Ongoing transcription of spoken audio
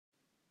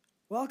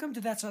Welcome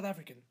to That South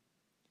African.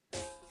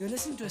 You're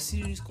listening to a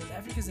series called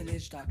Africa's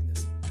Alleged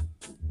Darkness.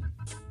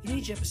 In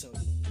each episode,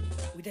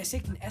 we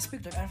dissect an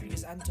aspect of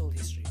Africa's untold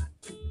history.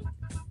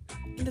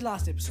 In the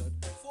last episode,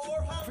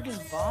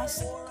 Africa's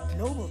vast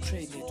global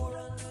trade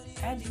network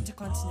and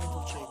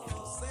intercontinental trade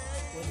network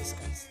were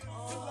discussed.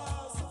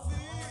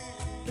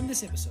 In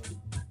this episode,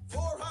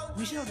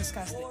 we shall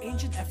discuss the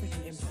ancient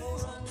African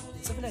empires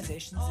and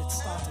civilizations that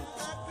started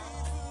this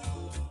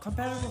one,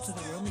 comparable to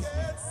the Roman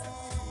Empire,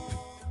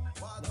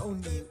 the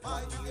only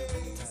one in Europe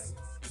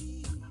at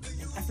the time,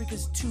 and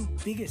Africa's two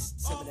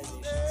biggest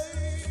civilizations,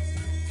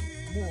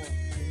 more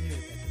than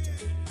Europe at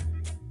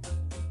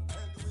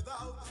the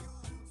time.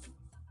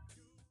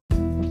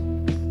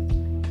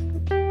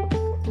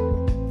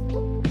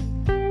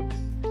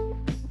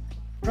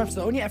 Perhaps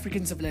the only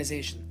African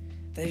civilization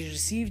that has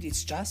received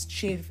its just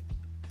share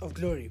of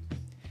glory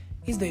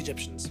is the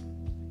Egyptians.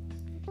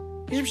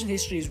 Egyptian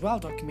history is well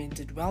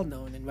documented, well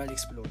known, and well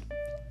explored.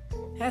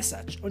 As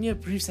such, only a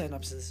brief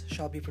synopsis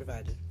shall be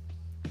provided.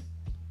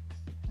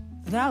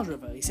 The Nile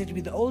River is said to be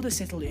the oldest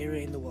settled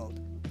area in the world,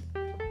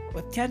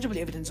 with tangible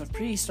evidence of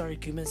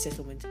prehistoric human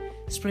settlement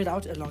spread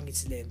out along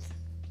its length.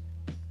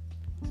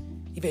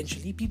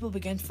 Eventually, people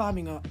began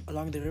farming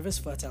along the river's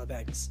fertile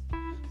banks,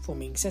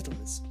 forming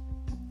settlements.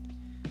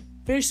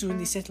 Very soon,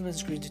 these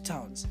settlements grew into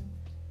towns,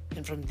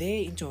 and from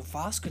there into a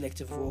vast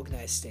collective of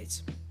organized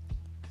states.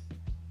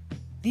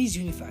 These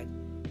unified,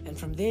 and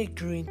from there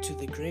grew into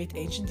the great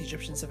ancient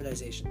Egyptian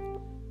civilization,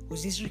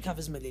 whose history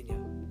covers millennia.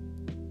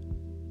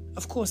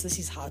 Of course, this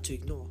is hard to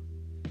ignore.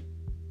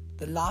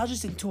 The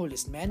largest and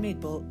tallest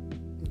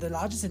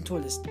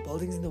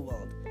buildings in the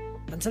world,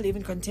 until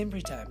even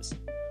contemporary times,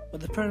 were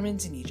the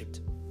pyramids in Egypt.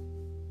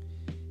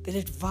 They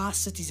left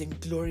vast cities and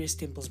glorious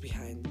temples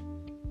behind,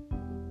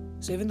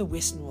 so even the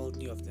Western world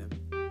knew of them.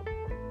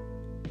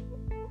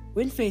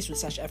 When faced with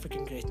such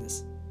African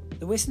greatness,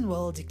 the Western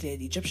world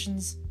declared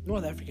Egyptians,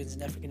 North Africans,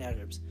 and African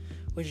Arabs,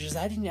 which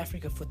resided in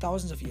Africa for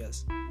thousands of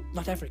years,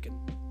 not African.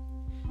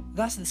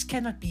 Thus, this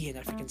cannot be an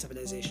African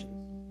civilization.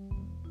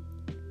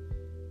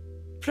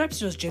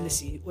 Perhaps it was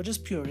jealousy or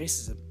just pure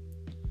racism,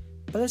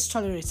 but let's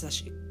tolerate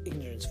such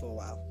ignorance for a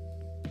while.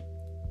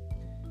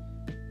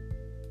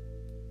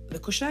 The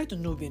Kushite or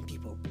Nubian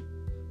people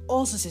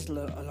also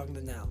settled along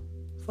the Nile,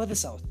 further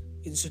south,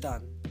 in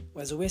Sudan,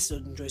 or as the West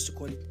enjoys to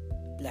call it,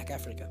 Black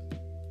Africa.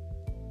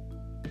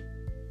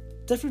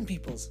 Different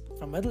peoples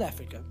from Middle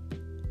Africa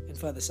and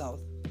further south,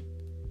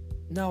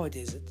 now a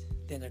desert,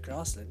 then a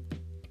grassland,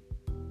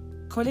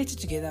 collated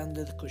together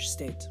under the Kush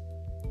state.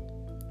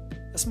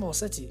 A small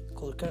city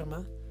called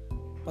Kerma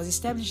was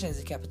established as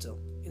a capital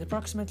in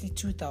approximately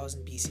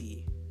 2000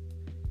 BCE.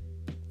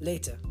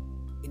 Later,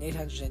 in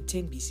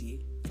 810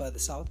 BCE, further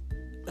south,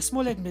 a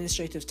small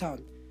administrative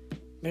town,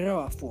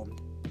 Meroe, formed,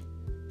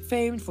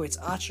 famed for its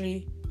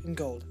archery and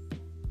gold.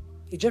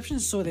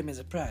 Egyptians saw them as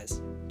a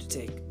prize to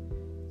take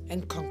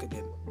and conquered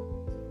them.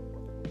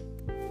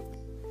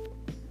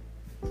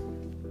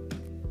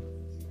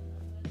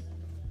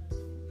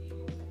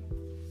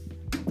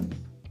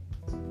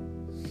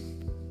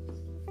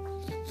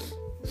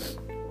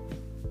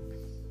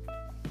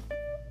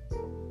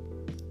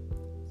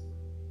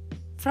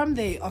 From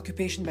their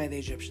occupation by the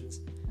Egyptians,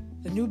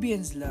 the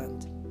Nubians,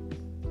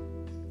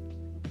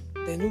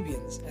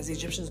 as the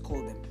Egyptians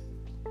called them,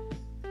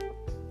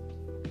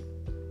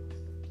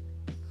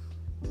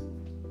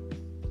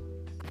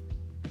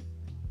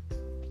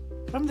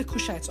 From the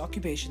Kushites'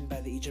 occupation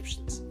by the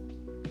Egyptians,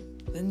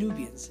 the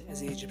Nubians,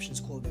 as the Egyptians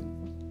called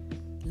them,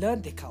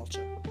 learned their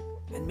culture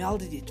and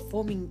melded it,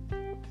 forming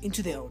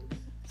into their own,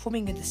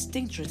 forming a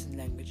distinct written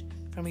language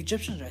from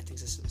Egyptian writing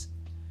systems,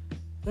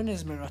 known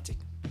as Meroitic.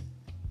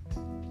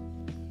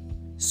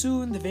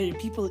 Soon, the very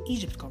people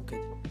Egypt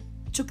conquered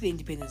took their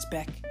independence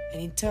back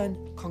and in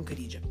turn conquered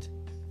Egypt.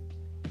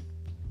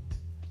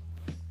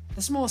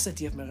 The small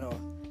city of Meroe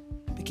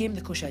became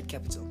the Kushite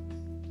capital.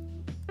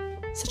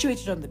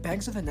 Situated on the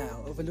banks of the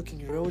Nile,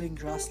 overlooking rolling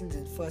grasslands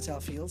and fertile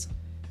fields,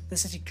 the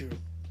city grew,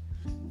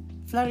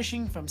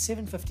 flourishing from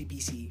 750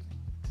 BCE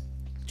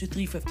to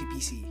 350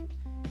 BCE,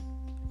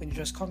 when it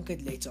was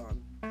conquered later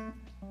on.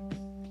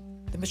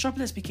 The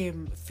metropolis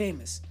became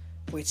famous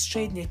for its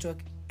trade network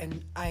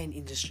and iron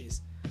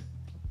industries.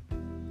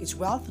 Its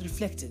wealth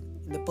reflected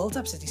in the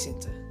built-up city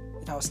center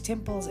that housed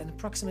temples and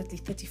approximately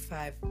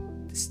 35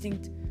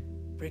 distinct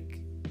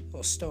brick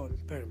or stone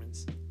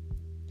pyramids,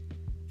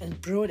 and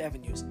broad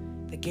avenues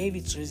that gave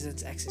its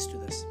residents access to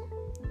this.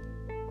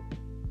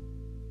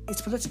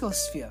 Its political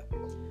sphere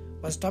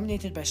was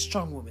dominated by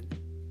strong women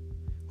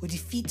who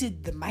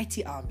defeated the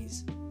mighty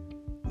armies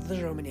of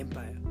the Roman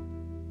Empire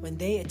when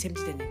they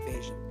attempted an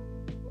invasion.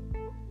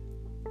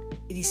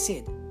 It is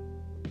said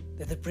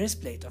that the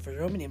breastplate of a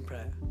Roman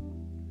emperor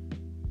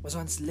was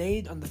once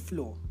laid on the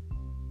floor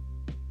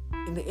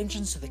in the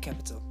entrance to the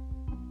capital,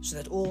 so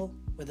that all,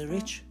 whether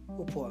rich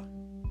or poor,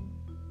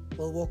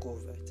 will walk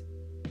over it,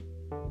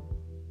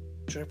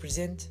 to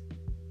represent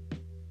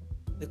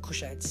the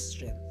Kushites'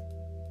 strength.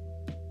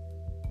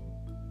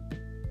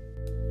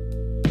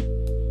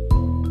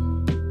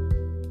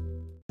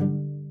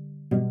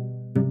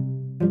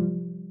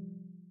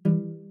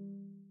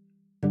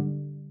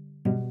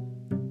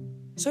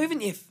 So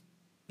even if,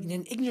 in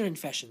an ignorant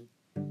fashion,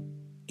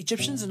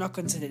 Egyptians are not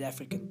considered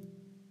African,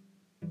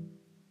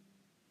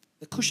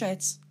 the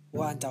Kushites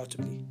were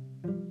undoubtedly.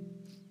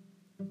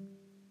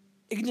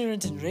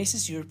 Ignorant and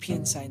racist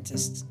European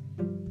scientists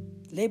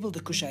labeled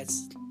the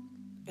Kushites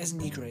as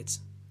Negroids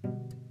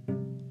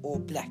or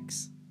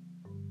blacks.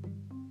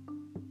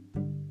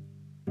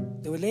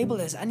 They were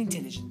labeled as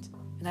unintelligent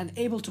and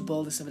unable to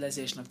build a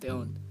civilization of their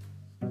own.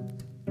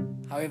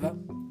 However,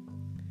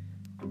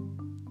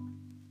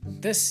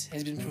 this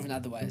has been proven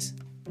otherwise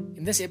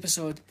in this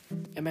episode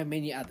and by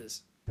many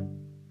others.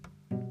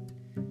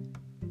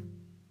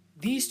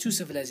 These two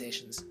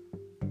civilizations,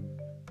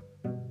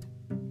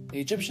 the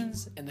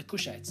Egyptians and the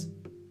Kushites,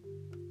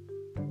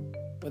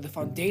 were the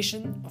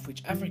foundation of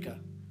which Africa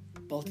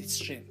built its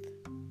strength.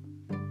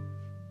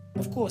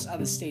 Of course,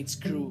 other states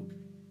grew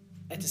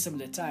at a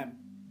similar time,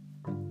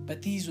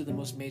 but these were the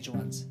most major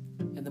ones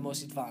and the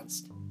most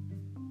advanced.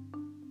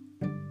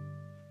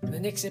 In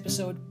the next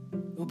episode,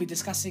 we'll be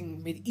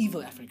discussing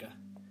medieval Africa,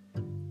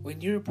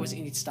 when Europe was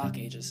in its dark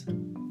ages,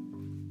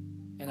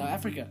 and how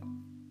Africa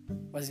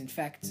was in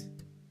fact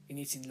in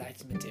its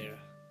Enlightenment era.